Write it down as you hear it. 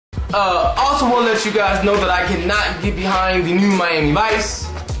Also want to let you guys know that I cannot get behind the new Miami Vice.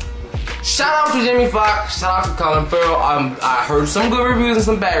 Shout out to Jamie Foxx, shout out to Colin Farrell. I heard some good reviews and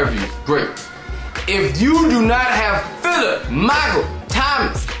some bad reviews. Great. If you do not have Philip Michael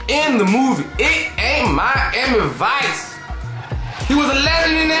Thomas in the movie, it ain't Miami Vice. He was a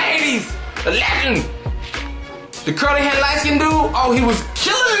legend in the 80s. A legend. The curly hair light skin dude, oh, he was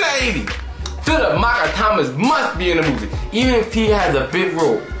killing in the 80s. Philip Michael Thomas must be in the movie, even if he has a big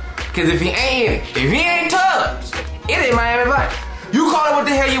role. Cause if he ain't in it, if he ain't Tubbs, it ain't Miami Vice. You call it what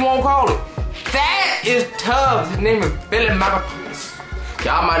the hell you won't call it. That is Tubbs. His name is Philip Michael Thomas.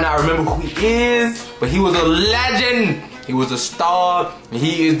 Y'all might not remember who he is, but he was a legend. He was a star, and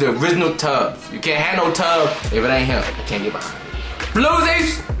he is the original Tubbs. You can't have no Tubbs if it ain't him. I can't get behind it.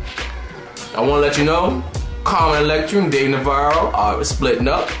 Floozies, I want to let you know, Carmen Electra and Dave Navarro are splitting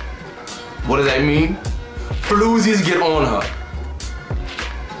up. What does that mean? Floozies, get on her.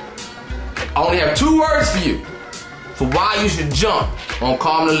 I only have 2 words for you for why you should jump on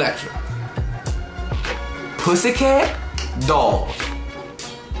Carmen Electra. Pussycat dolls.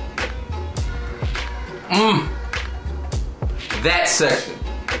 That section.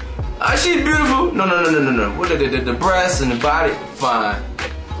 She's beautiful. No. What the breasts and the body, fine.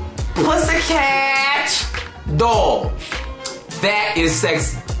 Pussycat dolls. That is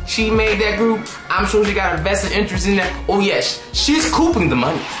sexy. She made that group. I'm sure she got a vested interest in that. Oh yes, she's cooping the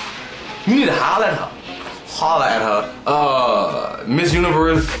money. You need to holler at her. Holler at her. Miss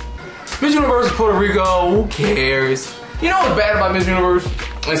Universe. Miss Universe of Puerto Rico, who cares? You know what's bad about Miss Universe?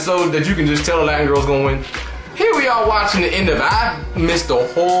 And so that you can just tell the Latin girl's gonna win. Here we are watching the end of it. I missed the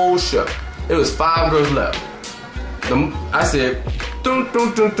whole show. It was 5 girls left. I said, dun,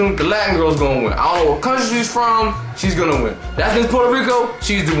 the Latin girl's gonna win. I don't know what country she's from, she's gonna win. That's Miss Puerto Rico,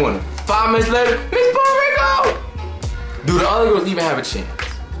 she's the winner. 5 minutes later, Miss Puerto Rico! Do the other girls even have a chance?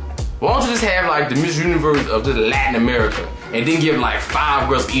 Why don't you just have like the Miss Universe of just Latin America and then give like 5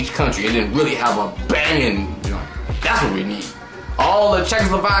 girls for each country and then really have a banging, you know, that's what we need. All the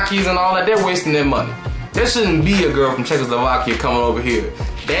Czechoslovakians and all that, they're wasting their money. There shouldn't be a girl from Czechoslovakia coming over here.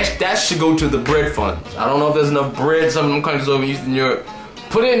 That should go to the bread fund. I don't know if there's enough bread, some of them countries over in Eastern Europe.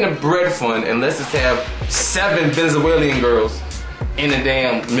 Put it in the bread fund and let's just have 7 Venezuelan girls in the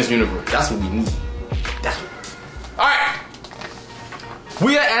damn Miss Universe. That's what we need. That's what. Alright.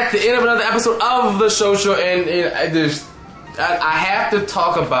 We are at the end of another episode of the Show Show, and I have to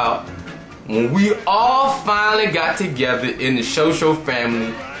talk about when we all finally got together in the Show Show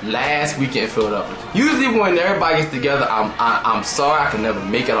family last weekend in Philadelphia. Usually when everybody gets together, I'm sorry I can never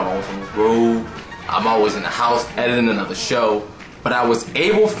make it. I'm always on the road. I'm always in the house editing another show. But I was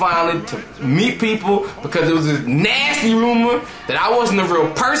able finally to meet people because there was this nasty rumor that I wasn't a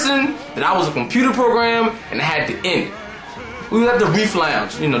real person, that I was a computer program, and I had to end it. We was at the Reef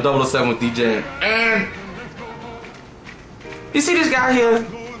Lounge, you know, 007 with DJ. And you see this guy here?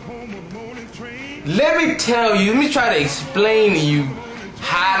 Let me tell you, let me try to explain to you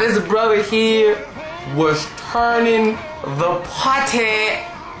how this brother here was turning the party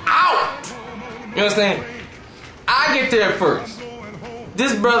out. You understand? I get there first.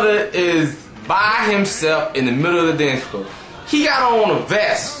 This brother is by himself in the middle of the dance floor. He got on a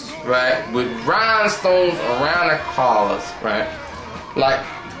vest, right, with rhinestones around the collars, right? Like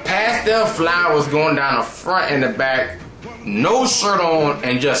pastel flowers going down the front and the back, no shirt on,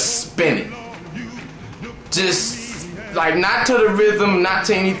 and just spinning. Just like not to the rhythm, not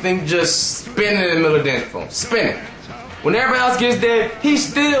to anything, just spinning in the middle of the dance floor, spinning. When everybody else gets there, he's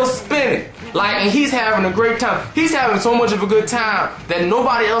still spinning. Like, and he's having a great time. He's having so much of a good time that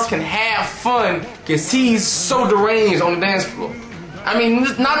nobody else can have fun because he's so deranged on the dance floor. I mean,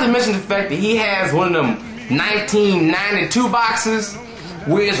 not to mention the fact that he has one of them 1992 boxes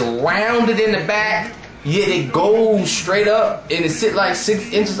where it's rounded in the back, yet it goes straight up and it sit like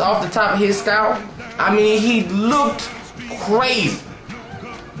 6 inches off the top of his scalp. I mean, he looked crazy.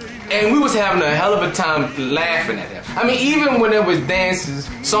 And we was having a hell of a time laughing at him. I mean, even when there was dances,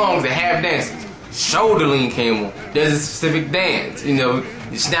 songs that have dances, shoulder lean came on. There's a specific dance, you know,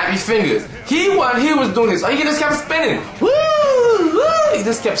 you snap your fingers. He was doing this. He just kept spinning. Woo, woo. He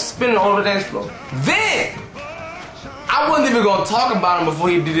just kept spinning all over the dance floor. Then, I wasn't even gonna talk about him before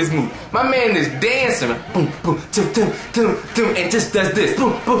he did this move. My man is dancing, boom, boom, tum, tum, tum, tum, and just does this,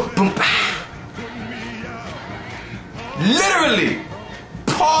 boom, boom, boom, bah. Literally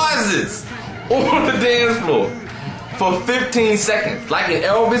pauses on the dance floor for 15 seconds, like an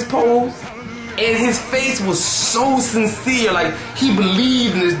Elvis pose, and his face was so sincere, like he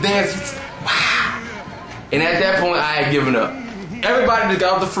believed in this dance. Wow. And at that point, I had given up. Everybody just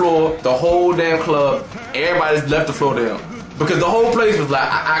got off the floor, the whole damn club, everybody just left the floor down. because the whole place was like,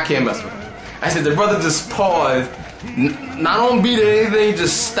 I can't mess with him. I said the brother just paused, not on beat or anything, he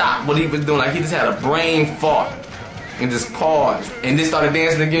just stopped what he was doing. Like he just had a brain fart and just paused and then started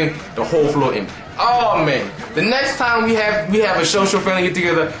dancing again. The whole floor empty. Oh man! The next time we have a show family get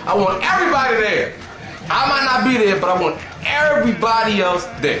together, I want everybody there. I might not be there, but I want everybody else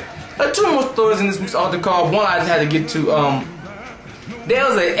there. There are two more stories in this altar call. One I just had to get to. There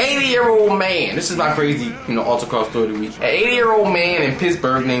was an 80-year-old man. This is my crazy, altar call story of the week. An 80-year-old man in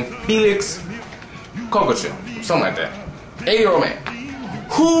Pittsburgh named Felix Kokocho, something like that. 80-year-old man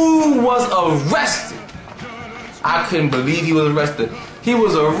who was arrested. I couldn't believe he was arrested. He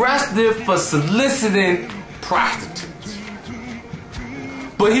was arrested for soliciting prostitutes.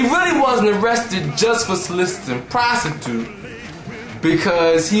 But he really wasn't arrested just for soliciting prostitutes,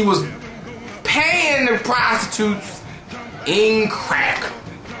 because he was paying the prostitutes in crack.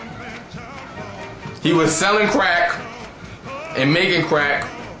 He was selling crack and making crack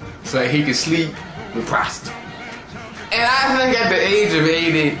so that he could sleep with prostitutes. And I think at the age of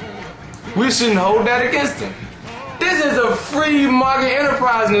 80, we shouldn't hold that against him. This is a free market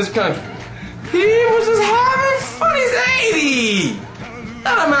enterprise in this country. He was just having fun. He's 80.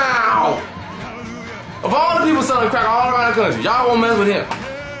 Let him out. Of all the people selling crack all around the country, y'all won't mess with him.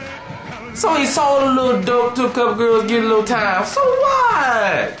 So he sold a little dope to a couple girls, get a little time. So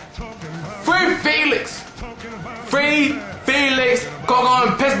what? Free Felix. Free Felix. Go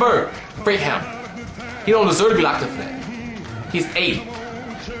in Pittsburgh. Free him. He don't deserve to be locked up for that. He's 80.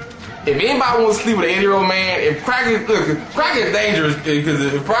 If anybody wants to sleep with an 80-year-old man, if crack is dangerous, because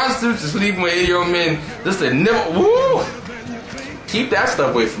if prostitutes are sleeping with 80-year-old men, just to never, woo, keep that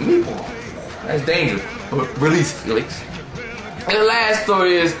stuff away from me, boy. That's dangerous. But release Felix. And the last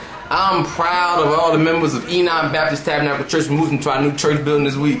story is, I'm proud of all the members of Enoch Baptist Tabernacle Church moving to our new church building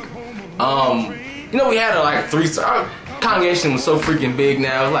this week. We had our congregation was so freaking big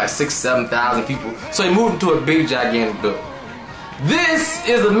now, it was like 6,000-7,000 people. So they moved into a big, gigantic building. This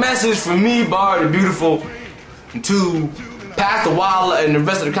is a message from me, Bar the Beautiful, to Pastor Wilder and the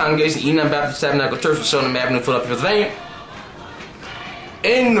rest of the congregation, Enoch Baptist Tabernacle Church on Shelton Avenue, Philadelphia, Pennsylvania.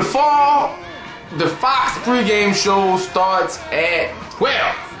 In the fall, the Fox pregame show starts at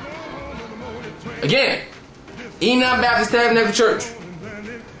 12. Again, Enoch Baptist Tabernacle Church.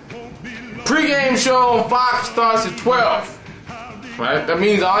 Pregame show on Fox starts at 12. Right? That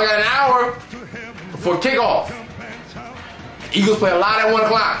means I only got an hour before kickoff. Eagles play a lot at 1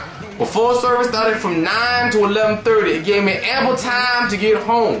 o'clock. Before service started from 9 to 11:30. It gave me ample time to get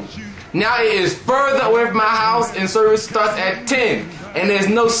home. Now it is further away from my house and service starts at 10. And there's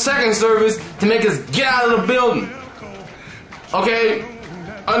no second service to make us get out of the building. Okay?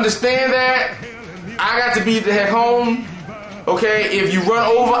 Understand that. I got to be the heck home. Okay? If you run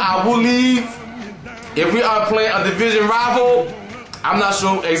over, I will leave. If we are playing a division rival, I'm not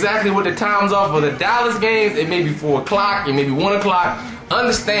sure exactly what the times are for the Dallas games. It may be 4 o'clock, it may be 1 o'clock.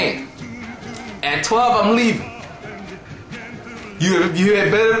 Understand, at 12 I'm leaving. You had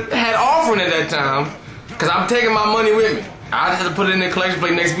better had offering at that time, because I'm taking my money with me. I just have to put it in the collection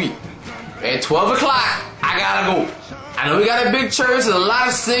plate next week. At 12 o'clock, I gotta go. I know we got a big church, there's a lot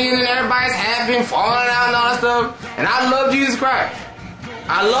of singing and everybody's happy and falling out and all that stuff. And I love Jesus Christ.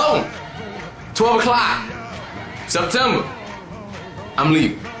 I love him. 12 o'clock, September. I'm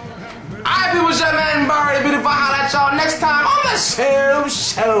leaving. Alright, people, shut man and Barry. If I holler at y'all next time on the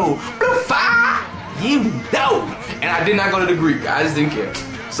show. Blue fire, you know. And I did not go to the Greek. I just didn't care.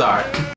 Sorry.